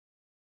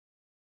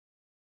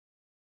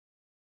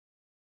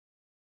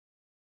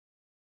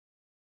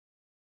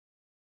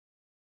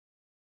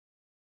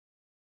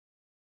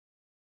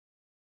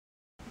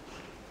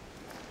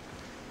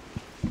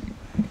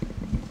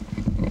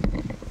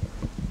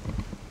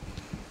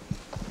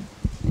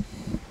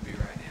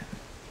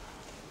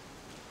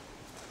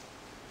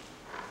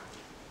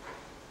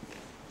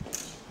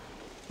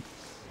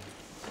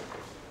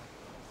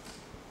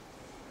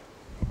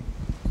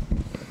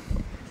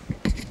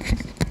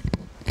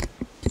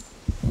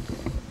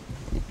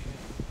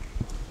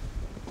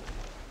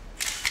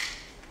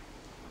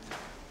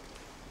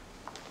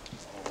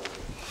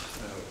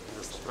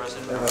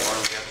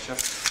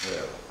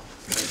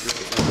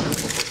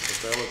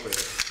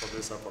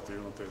this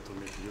opportunity to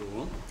meet you.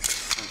 And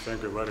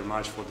thank you very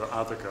much for the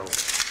article,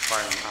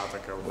 fine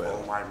article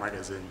for my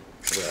magazine.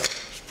 Well, I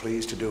was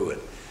pleased to do it.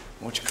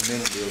 Won't you come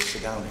in and we'll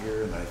sit down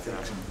here, and I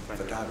think some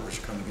photographers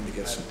are coming in to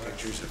get some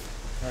pictures of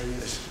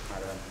this.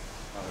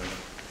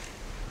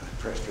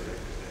 Press director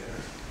there.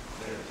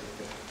 There's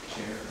the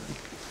chair.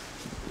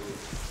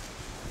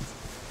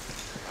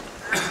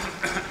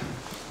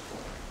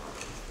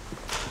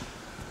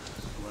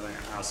 When I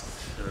asked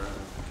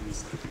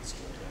Mr.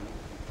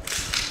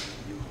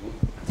 you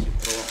and he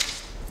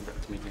promised that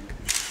meeting,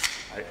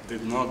 I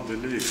did not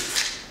believe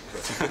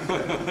that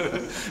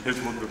it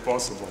would be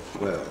possible.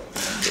 Well,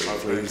 I'm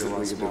very pleased that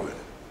we could do it.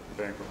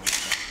 Thank you.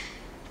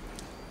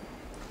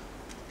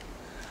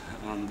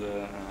 And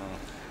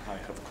I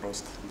have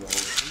crossed the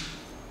ocean.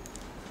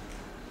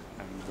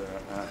 And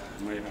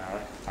may I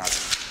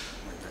ask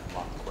maybe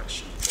one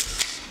question for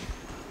this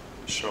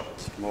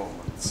short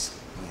moments?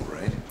 All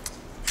right.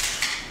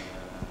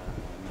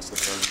 Mr.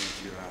 President,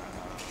 you are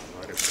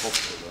very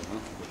popular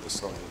with the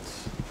Soviet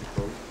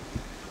people.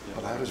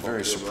 Well, I was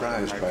very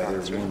surprised by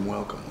their warm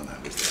welcome when I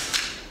was there.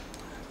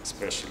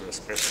 Especially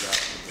after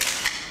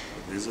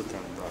the visit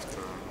and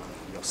after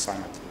your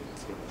summit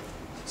with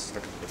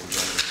Secretary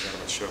General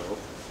Piadyshev.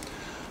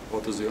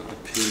 What is your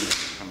opinion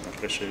and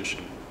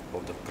appreciation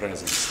of the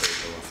present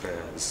state of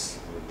affairs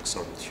with the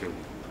Soviet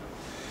Union?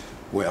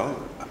 Well,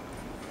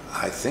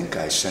 I think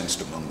I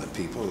sensed among the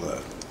people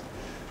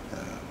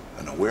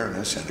an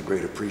awareness and a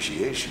great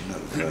appreciation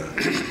of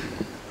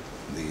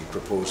the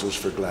proposals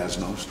for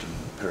glasnost and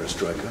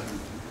perestroika.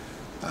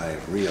 I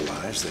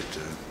realized that,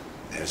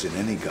 as in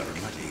any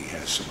government, he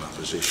has some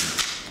opposition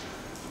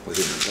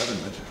within the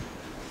government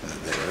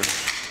there,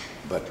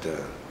 but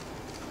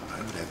I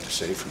would have to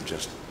say from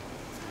just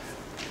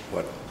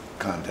what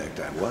contact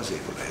I was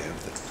able to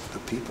have that the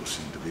people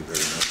seem to be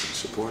very much in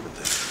support of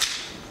that.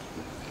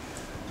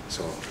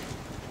 So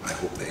I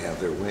hope they have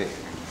their way.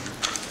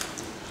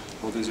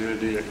 What is your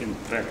idea in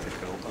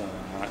practical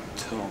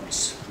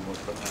terms? What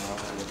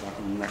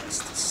are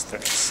next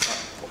steps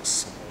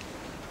possible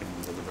in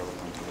the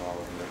development of our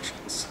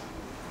elections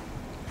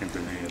in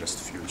the nearest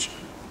future?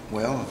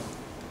 Well,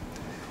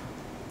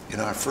 in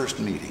our first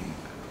meeting,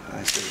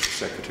 I said to the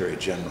Secretary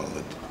General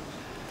that,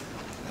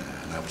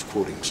 and I was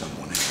quoting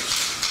someone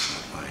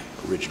else, not my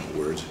original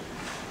words,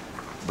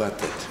 but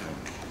that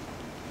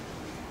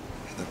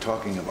in the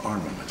talking of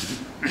armament,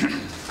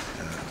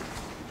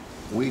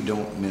 we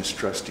don't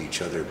mistrust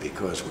each other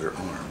because we're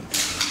armed.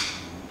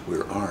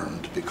 We're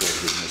armed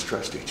because we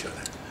mistrust each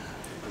other.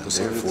 And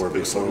therefore,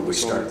 before we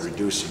start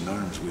reducing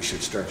arms, we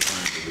should start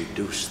trying to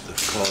reduce the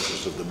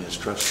causes of the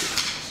mistrust.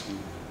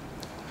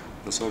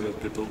 The Soviet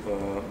people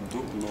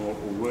do know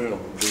well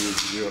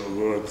these your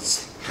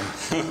words.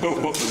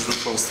 What is the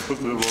first,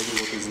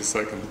 what is the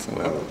second?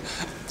 Well,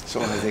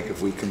 so I think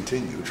if we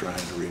continue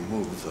trying to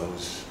remove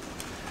those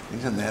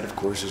things, and that, of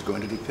course, is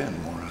going to depend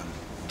more on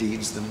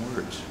deeds than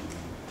words.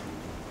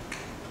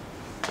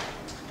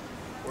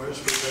 Boris,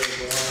 we're going to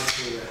go on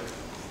to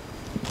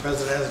the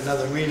President has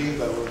another meeting,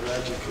 but we're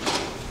glad you could.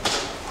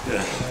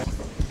 Yeah.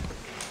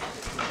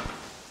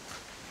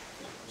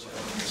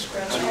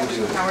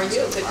 How are you?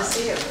 Good to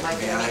see you. Like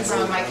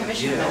some of my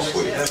commission members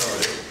too.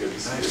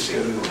 Nice to see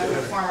you.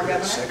 Former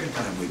governor. Second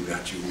time we've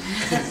got you.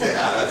 Yeah,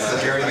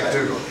 that's Jerry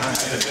McDougal. Hi,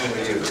 how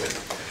are you?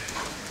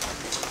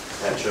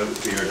 That's Joe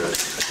Beard.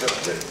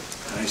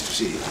 Nice to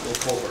see you.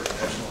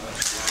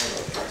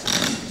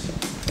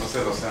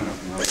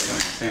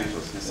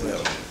 Well,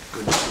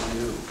 good to see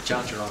you.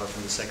 John Gerardo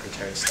from the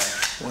Secretary of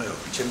Staff. Well,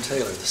 Jim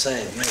Taylor, the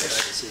same. Yes. Glad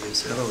to see you,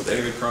 sir. hello there.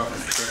 David Crawford,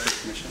 Director of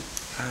Commission.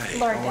 Hi.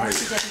 Laura how are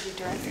Darcy, you? Deputy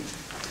Director.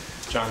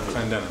 John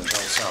Clendenin,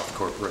 Bell South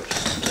Corporation,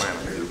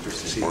 Atlanta. Good to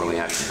see you. Morley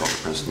Ashford,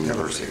 Princeton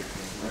University.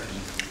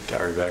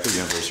 Gary Becker,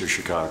 University of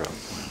Chicago.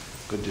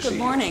 Good to see Good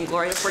you. morning,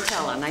 Gloria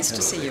Portella. Nice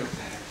to see you.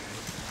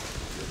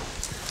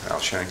 Al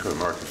Shanko,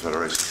 American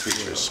Federation of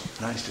Teachers.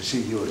 Nice to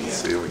see you again.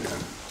 See you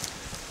again.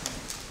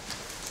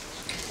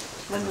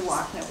 Linda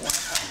Walkner,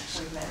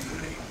 we met.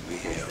 We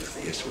have.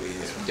 Yes, we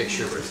have. Dick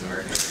Sherwood's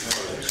American. I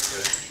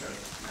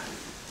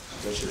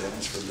bet you that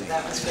one's for me.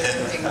 That was just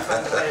moving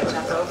from the way to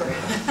jump over.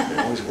 I'm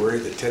always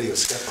worried that Teddy will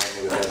step on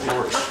me with that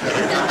horse.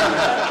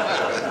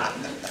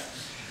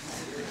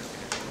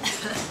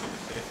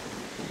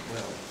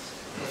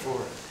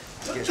 Well,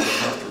 I guess we'll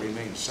have to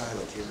remain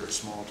silent here or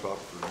small talk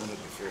for a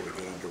minute before we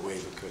get underway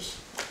because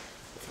the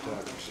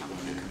photographers are going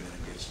to come in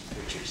and get some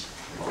pictures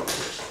of all of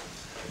this.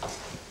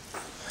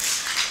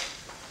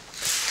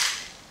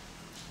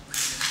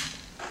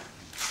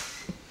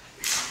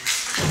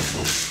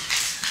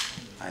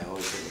 I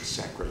always have a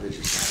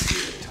sacrilegious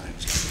idea at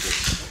times like this.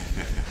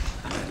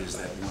 And that is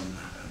that one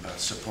about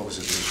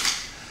supposedly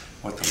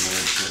what the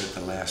Lord said at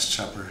the Last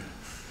Supper.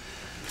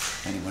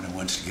 Anyone who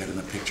wants to get in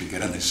the picture,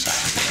 get on this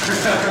side.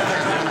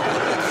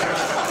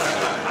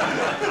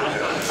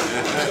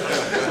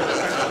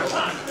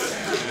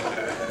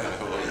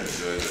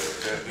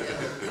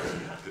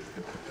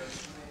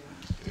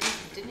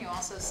 Didn't you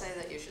also say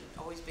that you should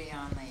always be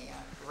on the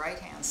right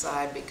right-hand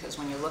side, because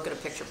when you look at a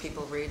picture,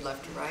 people read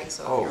left to right,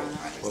 so if Oh, you're on the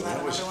right, well, is that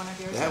that was, another one of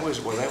yours? that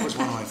was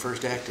one of my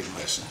first acting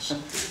lessons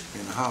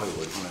in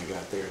Hollywood when I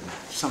got there. And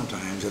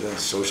sometimes at a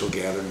social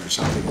gathering or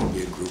something, there'd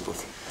be a group of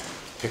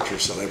picture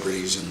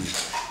celebrities and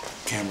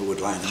the camera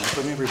would line them up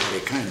and everybody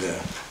kind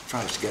of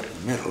tries to get in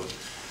the middle,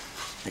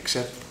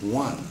 except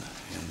one.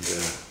 And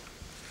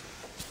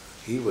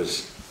he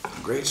was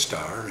a great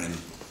star, and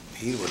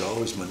he would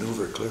always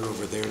maneuver clear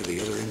over there to the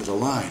other end of the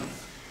line.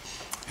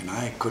 And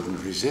I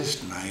couldn't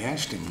resist, and I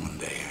asked him one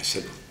day, I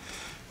said,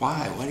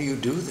 why do you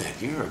do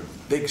that? You're a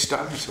big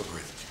star, so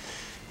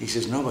forth. He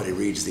says, nobody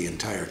reads the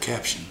entire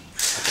caption,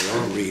 but they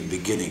all read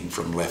beginning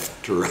from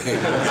left to right.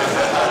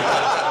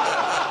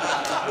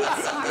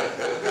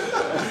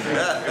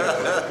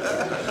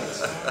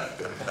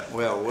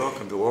 Well,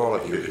 welcome to all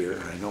of you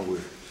here. I know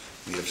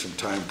we have some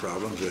time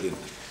problems, but in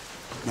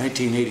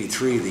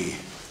 1983, the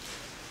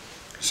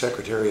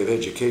Secretary of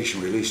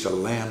Education released a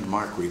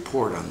landmark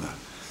report on the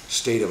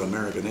state of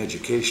American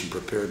education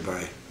prepared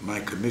by my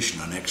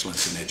Commission on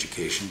Excellence in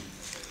Education.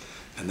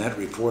 And that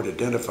report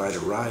identified a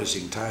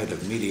rising tide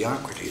of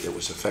mediocrity that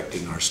was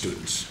affecting our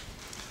students.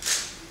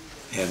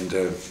 And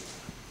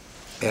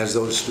as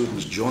those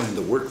students joined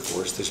the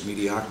workforce, this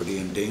mediocrity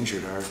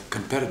endangered our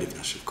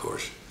competitiveness, of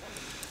course.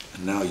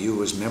 And now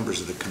you, as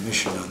members of the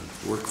Commission on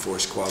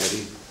Workforce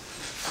Quality,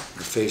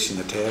 are facing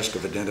the task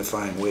of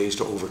identifying ways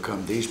to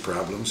overcome these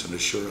problems and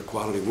assure a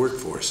quality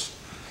workforce.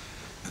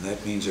 And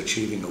that means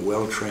achieving a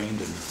well-trained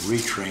and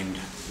retrained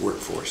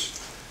workforce.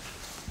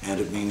 And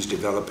it means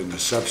developing a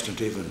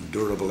substantive and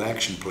durable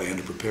action plan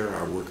to prepare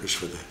our workers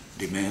for the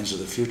demands of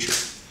the future.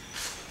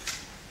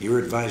 Your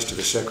advice to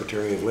the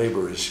Secretary of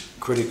Labor is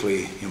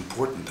critically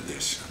important to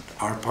this.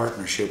 Our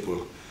partnership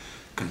will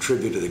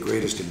contribute to the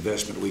greatest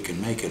investment we can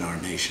make in our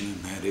nation,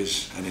 and that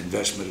is an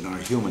investment in our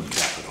human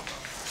capital.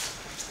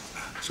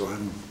 So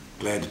I'm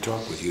glad to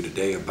talk with you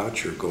today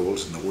about your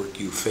goals and the work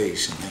you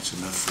face, and that's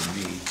enough for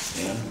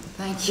me. Ann?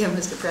 Thank you,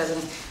 Mr.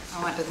 President.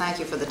 I want to thank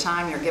you for the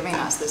time you're giving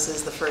us. This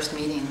is the first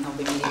meeting. They'll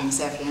be meeting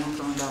this afternoon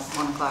from about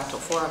 1 o'clock till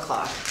 4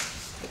 o'clock.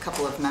 A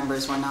couple of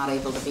members were not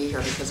able to be here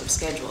because of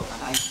schedule,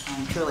 but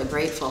I'm truly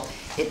grateful.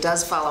 It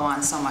does follow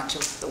on so much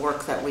of the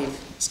work that we've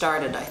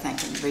started, I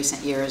think, in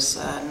recent years,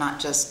 not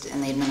just in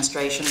the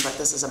administration, but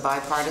this is a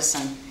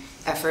bipartisan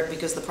effort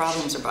because the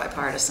problems are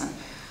bipartisan.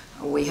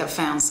 We have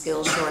found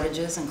skill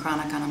shortages and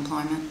chronic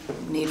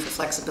unemployment, need for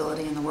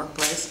flexibility in the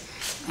workplace,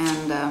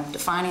 and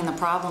defining the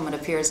problem, it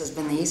appears, has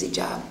been the easy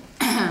job,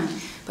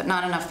 but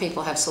not enough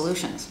people have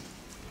solutions.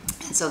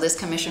 And so this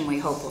commission, we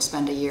hope, will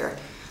spend a year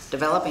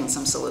developing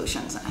some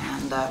solutions,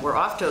 and we're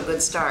off to a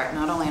good start,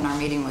 not only in our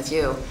meeting with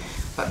you,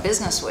 but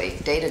Business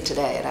Week, dated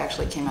today. It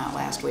actually came out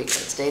last week,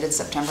 but it's dated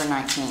September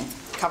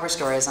 19th. Cover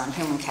story is on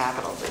human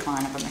capital,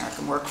 decline of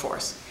American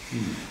workforce.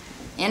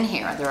 In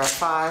here, there are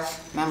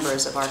 5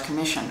 members of our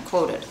commission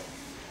quoted,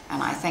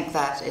 and I think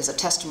that is a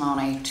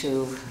testimony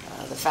to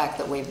the fact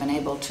that we've been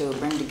able to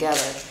bring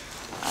together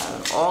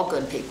all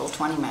good people,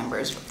 20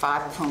 members,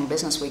 5 of whom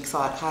Business Week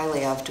thought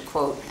highly of to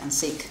quote and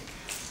seek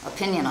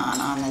opinion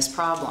on this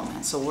problem.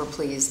 And so we're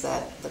pleased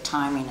that the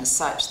timing is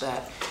such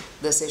that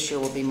this issue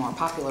will be more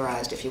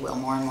popularized, if you will,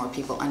 more and more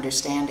people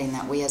understanding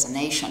that we as a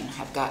nation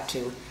have got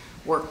to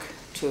work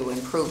to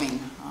improving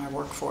our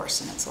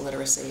workforce and its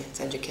literacy, its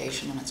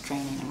education, and its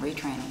training and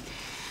retraining.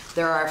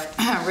 There are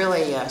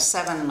really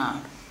 7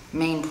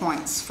 main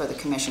points for the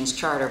Commission's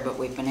charter, but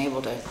we've been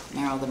able to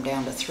narrow them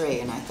down to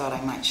 3, and I thought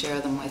I might share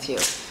them with you.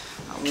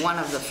 One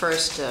of the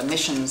first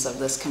missions of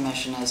this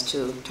Commission is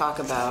to talk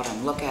about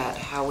and look at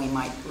how we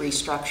might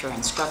restructure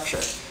and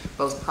structure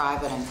both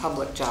private and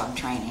public job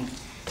training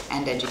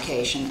and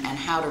education, and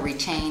how to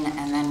retain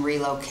and then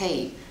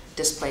relocate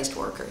displaced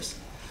workers.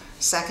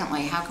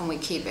 Secondly, how can we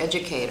keep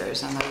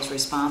educators and those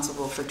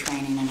responsible for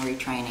training and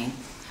retraining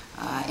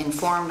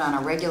informed on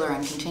a regular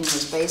and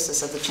continuous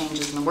basis of the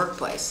changes in the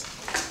workplace?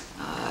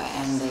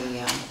 And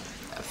the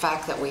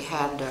fact that we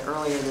had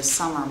earlier this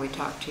summer, we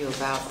talked to you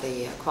about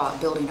the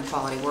Building a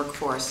Quality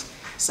Workforce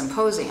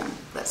Symposium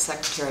that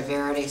Secretary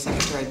Verity,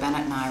 Secretary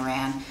Bennett, and I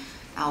ran.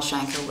 Al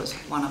Shanker was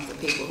one of the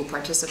people who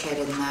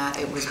participated in that.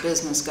 It was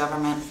business,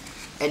 government,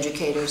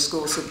 educators,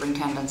 school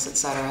superintendents,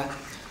 etc.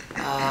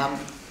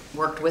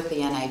 Worked with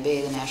the NAB,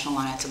 the National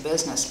Alliance of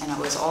Business, and it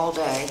was all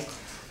day,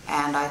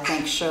 and I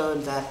think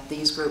showed that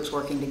these groups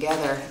working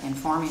together,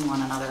 informing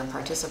one another and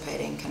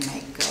participating, can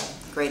make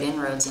great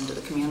inroads into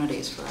the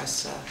communities for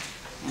us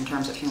in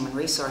terms of human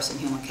resource and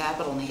human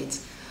capital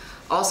needs.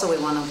 Also,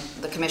 we want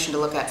the Commission to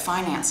look at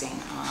financing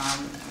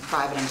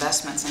private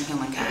investments in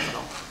human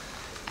capital,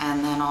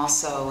 and then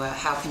also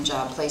how can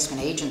job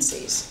placement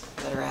agencies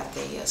that are at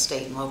the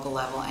state and local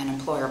level and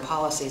employer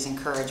policies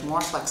encourage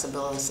more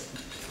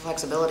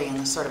flexibility and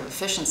the sort of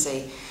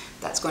efficiency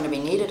that's going to be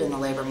needed in the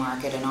labor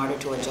market in order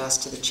to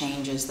adjust to the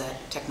changes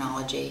that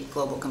technology,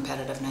 global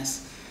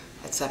competitiveness,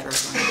 etc.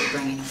 is going to be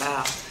bringing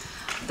about.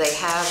 They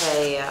have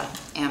a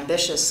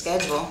ambitious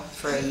schedule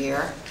for a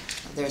year.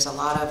 There's a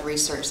lot of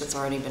research that's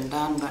already been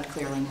done, but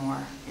clearly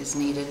more is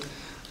needed.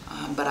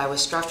 But I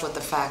was struck with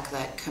the fact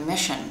that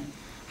Commission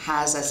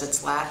has as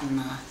its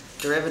Latin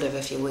derivative,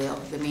 if you will,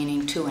 the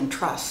meaning to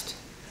entrust.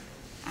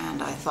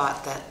 And I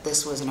thought that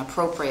this was an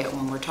appropriate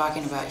when we're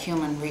talking about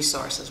human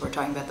resources, we're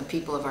talking about the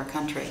people of our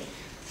country.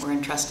 We're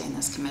entrusting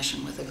this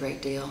commission with a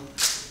great deal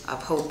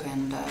of hope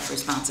and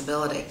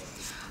responsibility.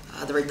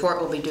 The report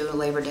will be due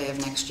Labor Day of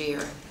next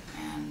year,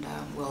 and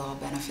we'll all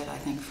benefit, I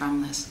think,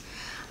 from this.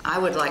 I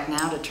would like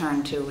now to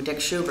turn to Dick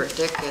Schubert.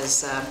 Dick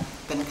has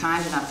been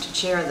kind enough to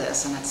chair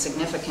this, and it's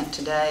significant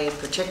today,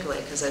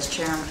 particularly because as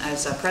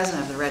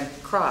president of the Red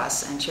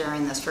Cross and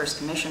chairing this first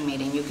commission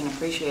meeting, you can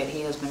appreciate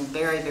he has been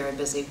very, very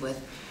busy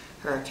with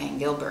Hurricane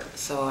Gilbert.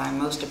 So I'm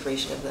most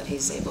appreciative that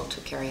he's able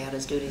to carry out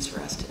his duties for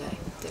us today.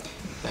 Dick.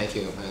 Thank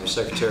you, Madam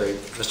Secretary.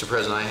 Mr.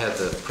 President, I had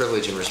the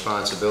privilege and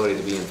responsibility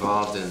to be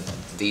involved in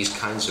these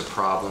kinds of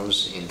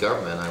problems in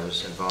government. I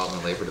was involved in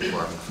the Labor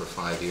Department for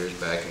 5 years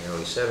back in the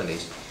early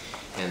 70s,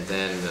 and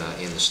then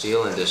in the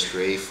steel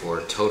industry for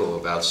a total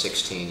of about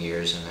 16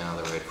 years, and now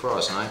the Red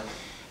Cross. And I'm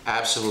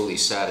absolutely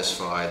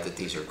satisfied that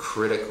these are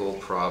critical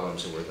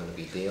problems that we're going to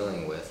be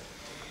dealing with.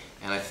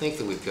 And I think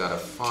that we've got a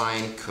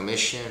fine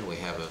commission. We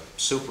have a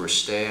super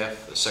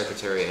staff. The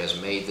Secretary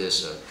has made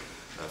this a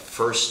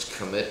first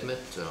commitment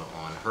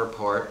on her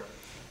part,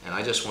 and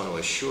I just want to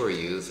assure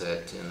you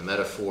that in the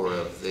metaphor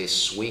of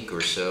this week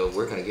or so,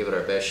 we're going to give it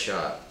our best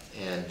shot.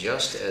 And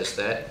just as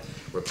that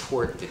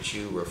report that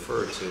you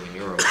referred to in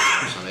your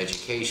remarks on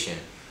education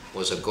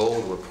was a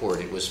gold report,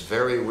 it was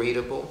very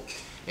readable,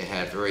 it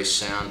had very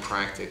sound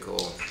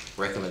practical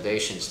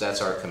recommendations.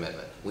 That's our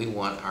commitment. We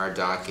want our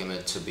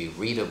document to be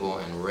readable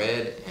and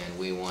read, and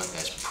we want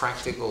as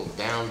practical,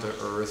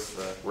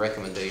 down-to-earth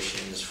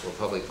recommendations for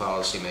public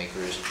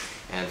policymakers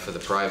and for the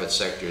private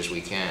sector as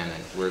we can.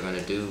 And we're going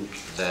to do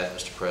that,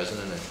 Mr.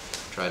 President, and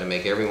try to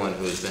make everyone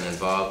who has been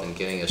involved in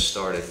getting us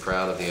started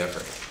proud of the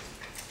effort.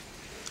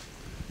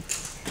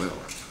 Well,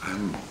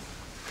 I'm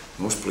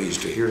most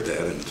pleased to hear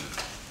that,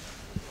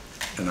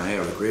 and I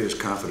have the greatest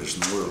confidence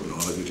in the world in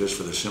all of you, just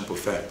for the simple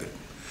fact that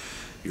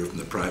you're from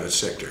the private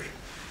sector.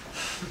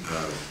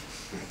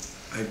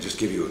 I just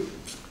give you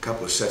a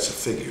couple of sets of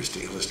figures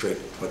to illustrate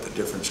what the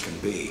difference can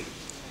be.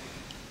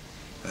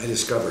 I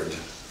discovered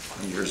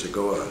years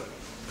ago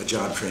a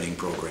job training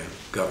program,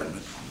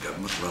 government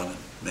run and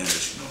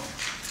managed and all,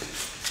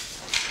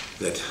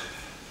 that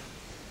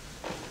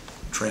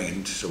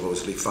trained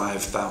supposedly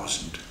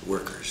 5,000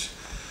 workers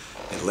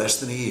in less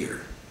than a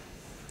year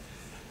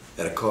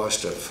at a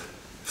cost of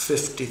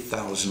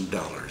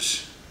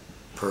 $50,000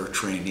 per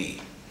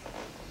trainee.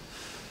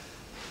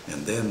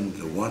 And then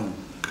the one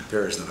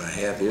comparison that I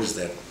have is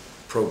that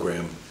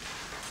program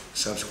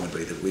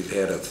subsequently that we've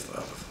had of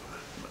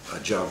a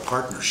job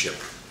partnership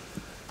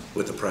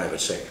with the private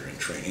sector in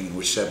training, in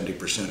which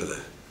 70%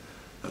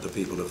 of the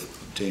people have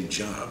obtained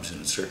jobs,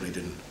 and it certainly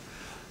didn't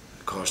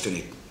cost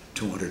any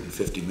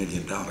 $250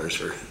 million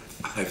for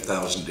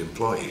 5,000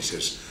 employees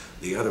as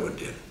the other one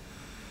did.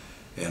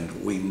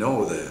 And we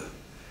know the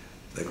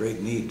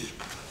great need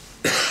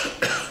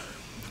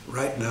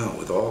right now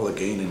with all the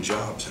gain in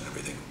jobs and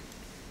everything.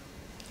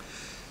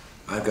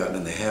 I've gotten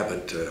in the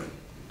habit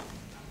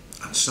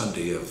on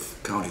Sunday of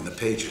counting the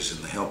pages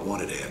in the help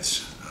wanted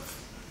ads,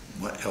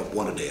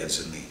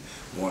 in the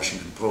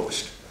Washington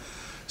Post.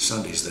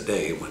 Sunday's the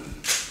day when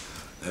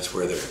that's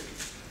where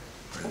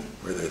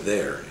they're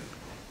there,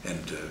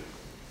 and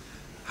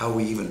how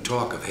we even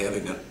talk of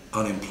having an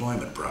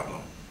unemployment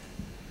problem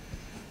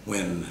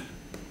when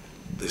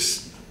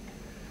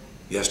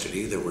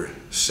yesterday there were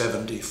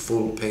 70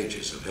 full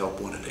pages of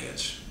help wanted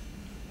ads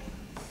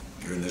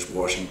here in this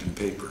Washington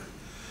paper.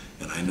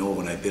 And I know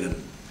when I've been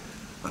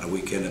on a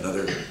weekend in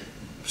other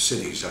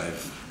cities,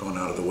 I've gone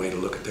out of the way to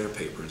look at their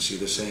paper and see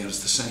the same. It's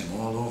the same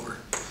all over.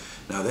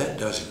 Now that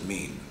doesn't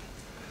mean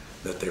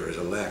that there is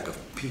a lack of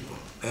people.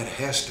 That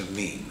has to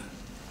mean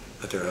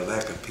that there are a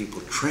lack of people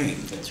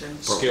trained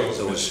for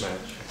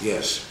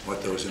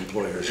what those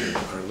employers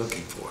are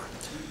looking for.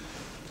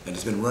 And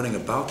it's been running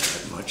about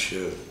that much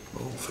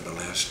for the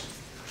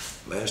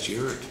last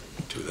year or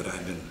two that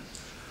I've been.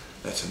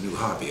 That's a new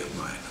hobby of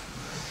mine.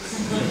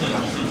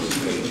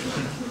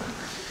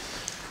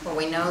 Well,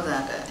 we know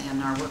that in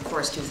our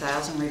Workforce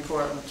 2000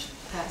 report, which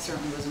Pat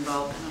certainly was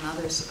involved in, and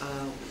others,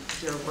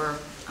 there were,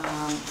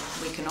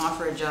 we can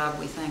offer a job,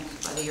 we think,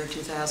 by the year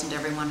 2000 to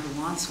everyone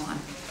who wants one,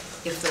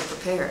 if they're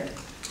prepared.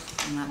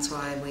 And that's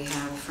why we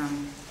have,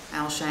 from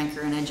Al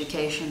Shanker in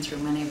education through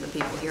many of the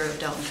people here who've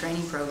dealt in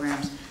training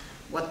programs,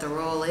 what the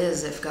role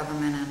is if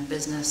government and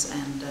business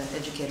and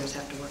educators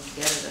have to work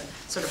together to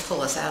sort of pull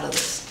us out of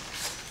this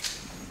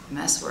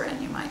mess we're in,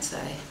 you might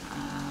say.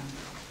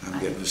 I'm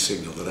getting a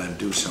signal that I'm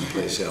due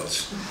someplace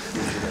else.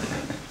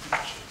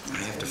 I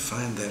have to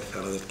find that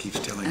fellow that keeps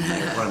telling me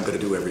what I'm going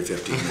to do every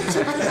 15 minutes.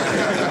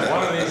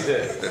 One of these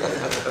days.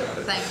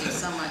 Thank you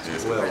so much,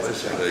 Mr. Well,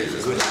 President.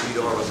 it's good to meet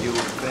all of you,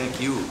 and thank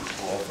you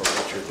all for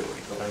what you're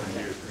doing. Thank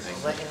you.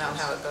 I'll let you know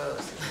how it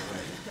goes.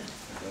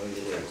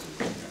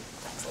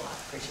 Thanks a lot.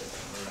 Appreciate it.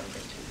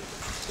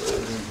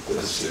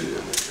 Good to see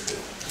you.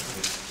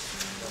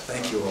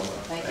 Thank you all.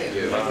 Thank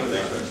you.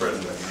 Thank you,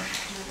 President.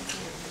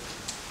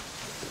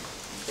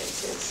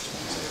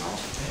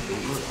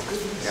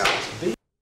 Thank you.